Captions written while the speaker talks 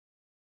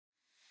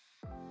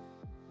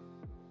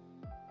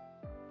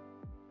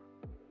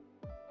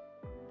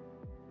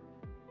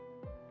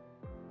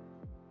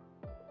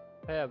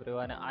Hey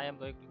everyone, I am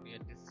going to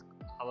create this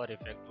hover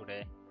effect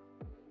today.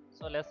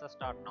 So let's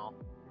start now.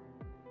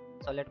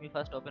 So let me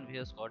first open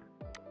VS Code.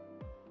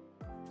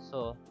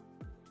 So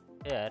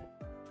here,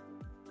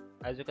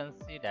 as you can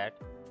see that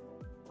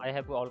I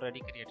have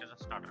already created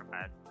a starter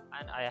pack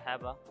and I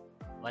have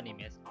one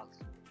image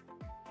also.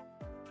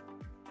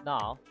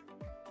 Now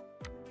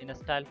in a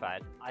style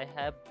file, I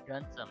have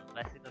done some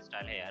basic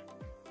style here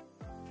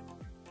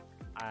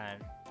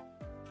and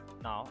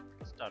now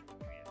start to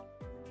create.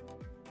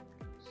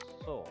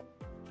 So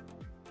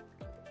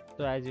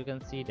as you can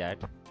see that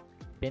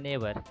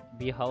whenever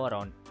we hover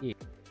on it,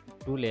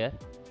 two layer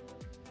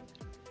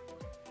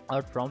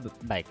out from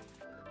back.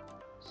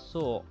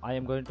 So I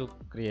am going to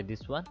create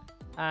this one,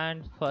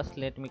 and first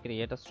let me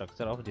create a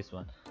structure of this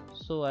one.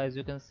 So as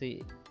you can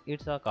see,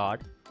 it's a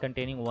card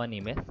containing one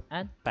image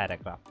and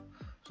paragraph.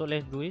 So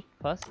let's do it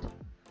first.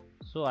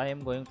 So I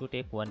am going to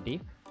take one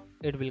div.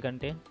 It will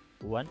contain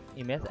one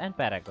image and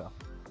paragraph.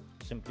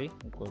 Simply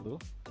go to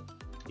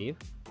div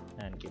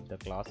and give the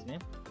class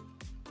name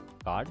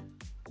card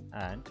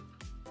and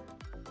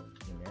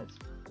image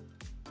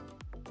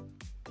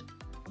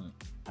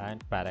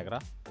and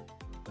paragraph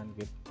and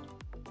give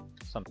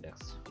some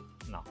text.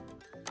 Now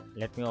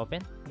let me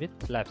open with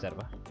lab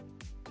server.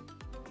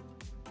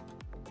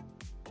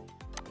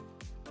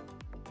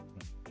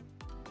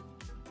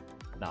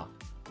 Now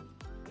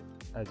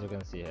as you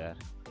can see here,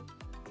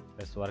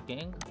 it's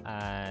working,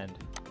 and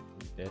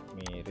let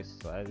me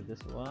resize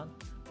this one.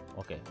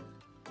 Okay,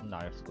 now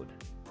it's good.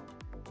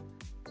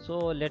 So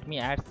let me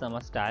add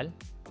some style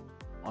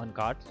on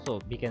card so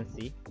we can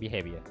see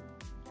behavior.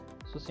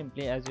 So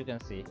simply, as you can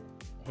see,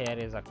 here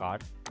is a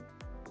card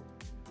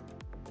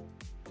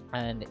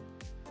and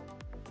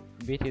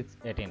width is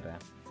 18 RAM,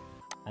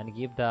 and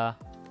give the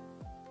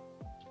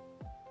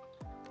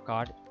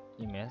card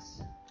image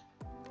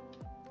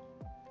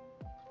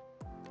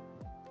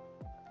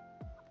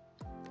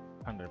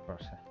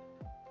 100%.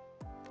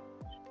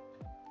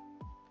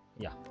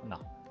 Yeah,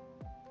 now,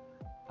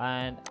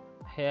 and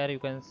here you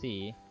can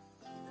see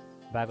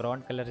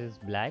background color is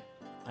black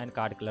and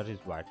card color is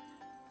white.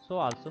 So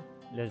also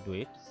let's do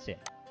it same.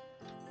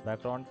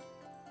 Background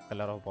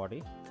color of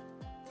body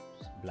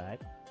is black,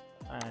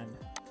 and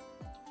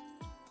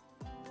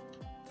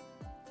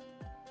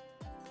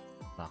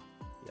now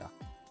yeah,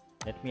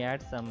 let me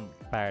add some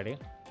padding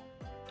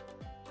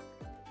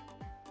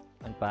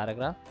and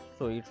paragraph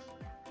so it's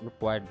look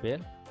quite well.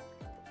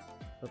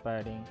 So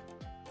padding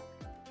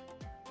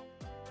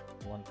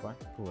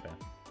 1.2 RAM.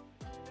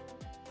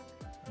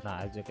 Now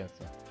as you can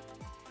see,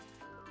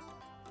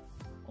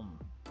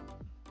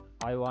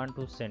 I want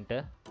to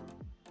center,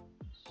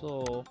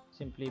 so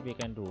simply we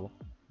can do,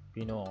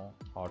 we know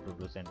how to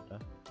do center.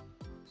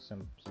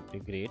 Simply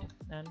grid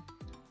and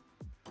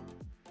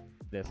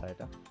place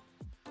item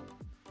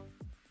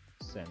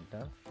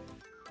center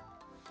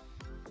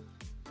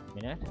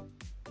minute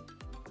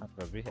and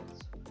probably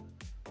heads.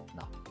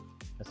 Now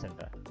the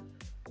center.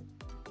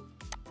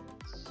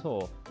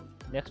 So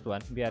next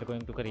one, we are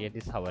going to create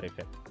this hover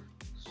effect.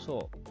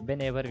 So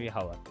whenever we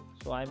hover,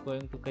 so I am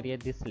going to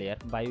create this layer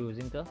by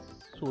using the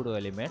pseudo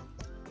element.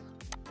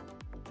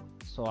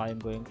 So I am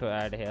going to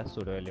add here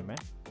pseudo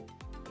element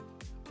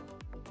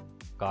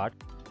card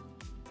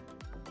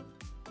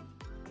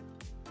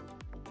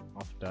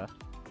after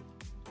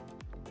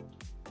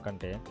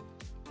contain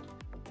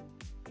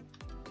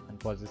and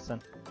position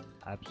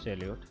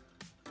absolute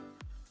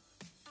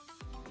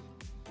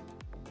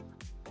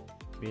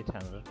with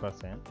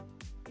 100%,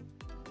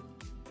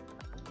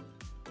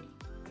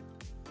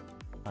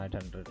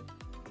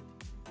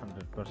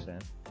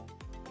 100%,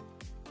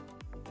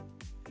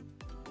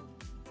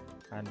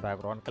 and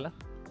background color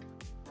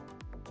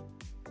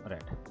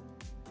red.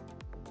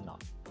 Now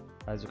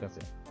as you can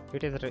see,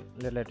 it is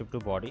relative to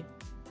body,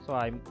 so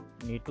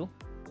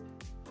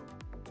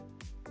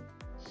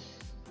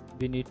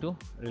we need to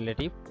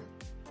relative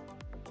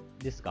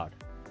this card.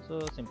 So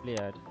simply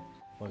add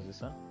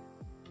position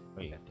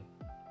relative,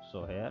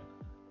 so here,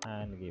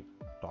 and give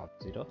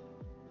top 0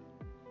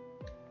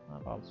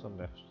 and also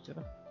left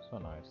 0. So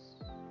now it's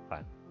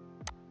fine.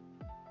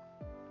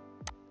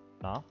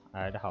 Now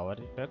add hover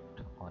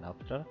effect on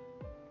after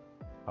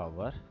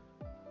hover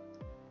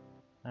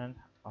and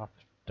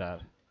after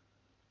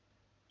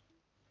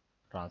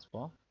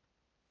transform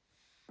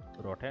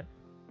rotate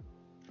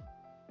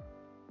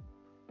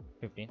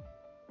 15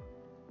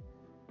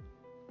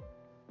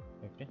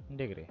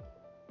 degree.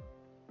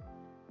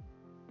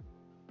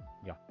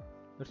 Yeah,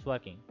 it's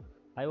working.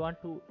 I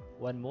want to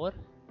one more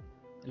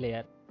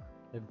layer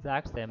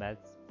exact same as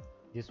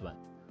this one,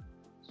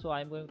 so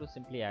I'm going to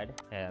simply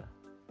add here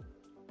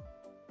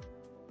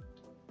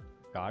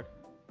card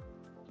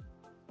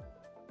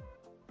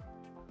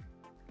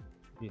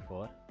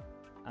before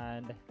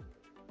and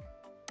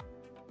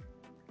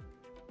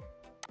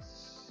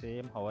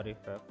same hover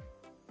effect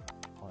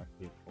on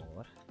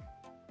before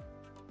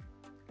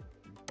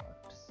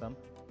but some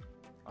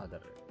other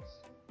rays.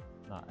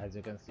 Now as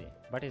you can see,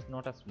 but it's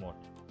not a smooth.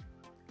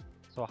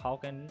 So how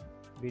can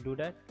we do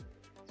that?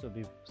 So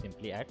we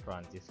simply add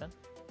transition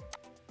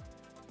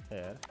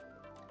here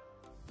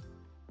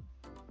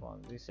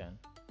transition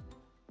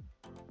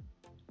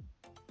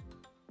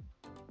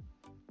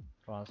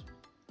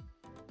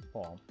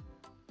transform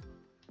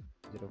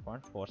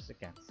 0.4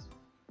 seconds.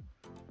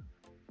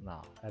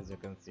 Now as you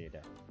can see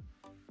that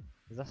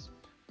just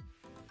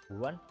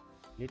one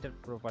little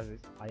property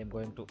I am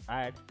going to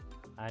add,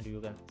 and you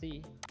can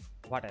see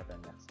what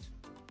happened next.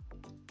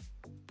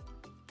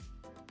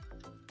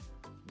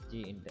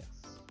 G index.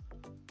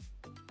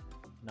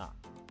 Now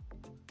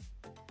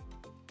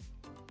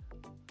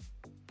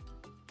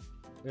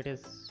it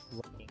is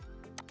working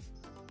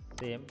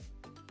same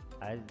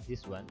as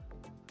this one,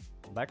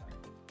 but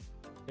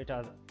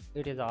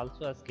it is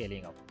also a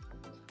scaling up.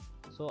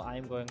 So I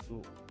am going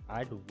to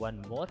add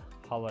one more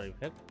hover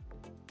effect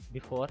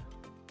before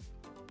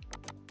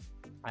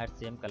add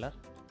same color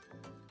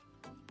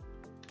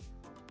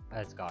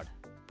as card.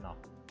 Now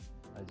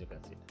as you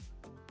can see,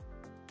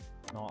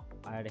 now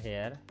add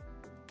here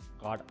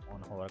card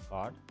on hover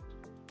card,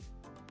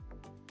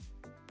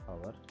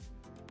 hover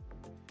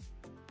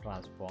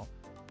transform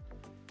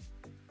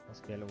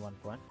scale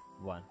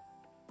 1.1.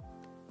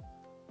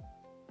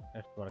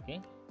 It's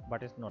working,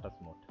 but it's not a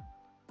smooth.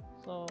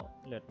 So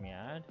let me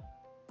add.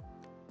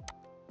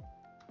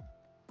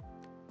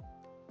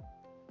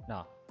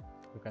 Now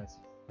you can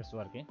see it's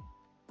working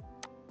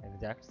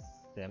exact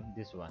same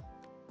this one,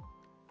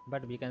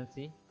 but we can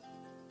see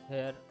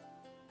here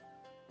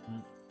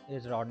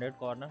is rounded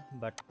corner,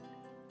 but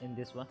in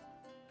this one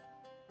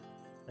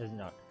is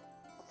not.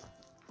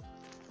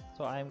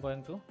 So I am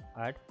going to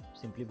add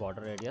simply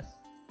border radius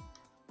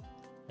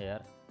here,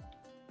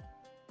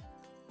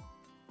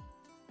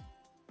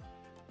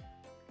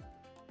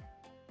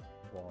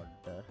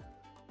 border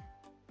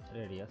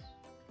radius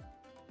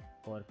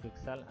for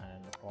pixel,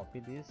 and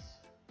copy this,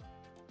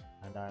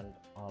 and I'll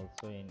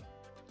also in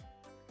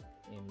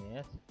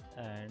image,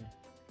 and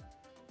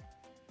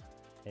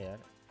here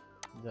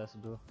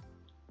just do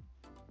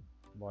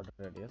border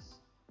radius,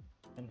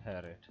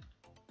 inherit.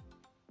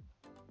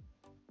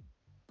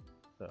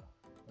 So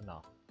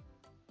now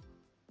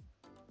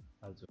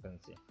as you can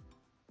see,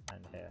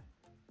 and here,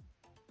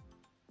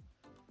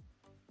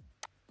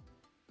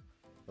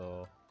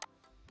 so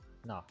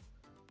now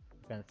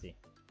you can see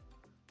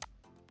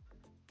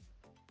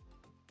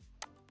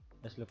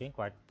it's looking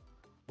quite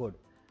good.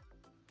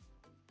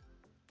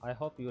 I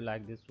hope you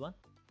like this one.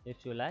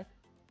 If you like,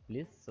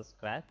 please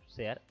subscribe,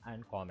 share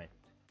and comment.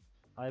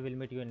 I will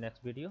meet you in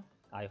next video.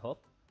 I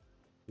hope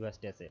you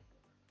stay safe.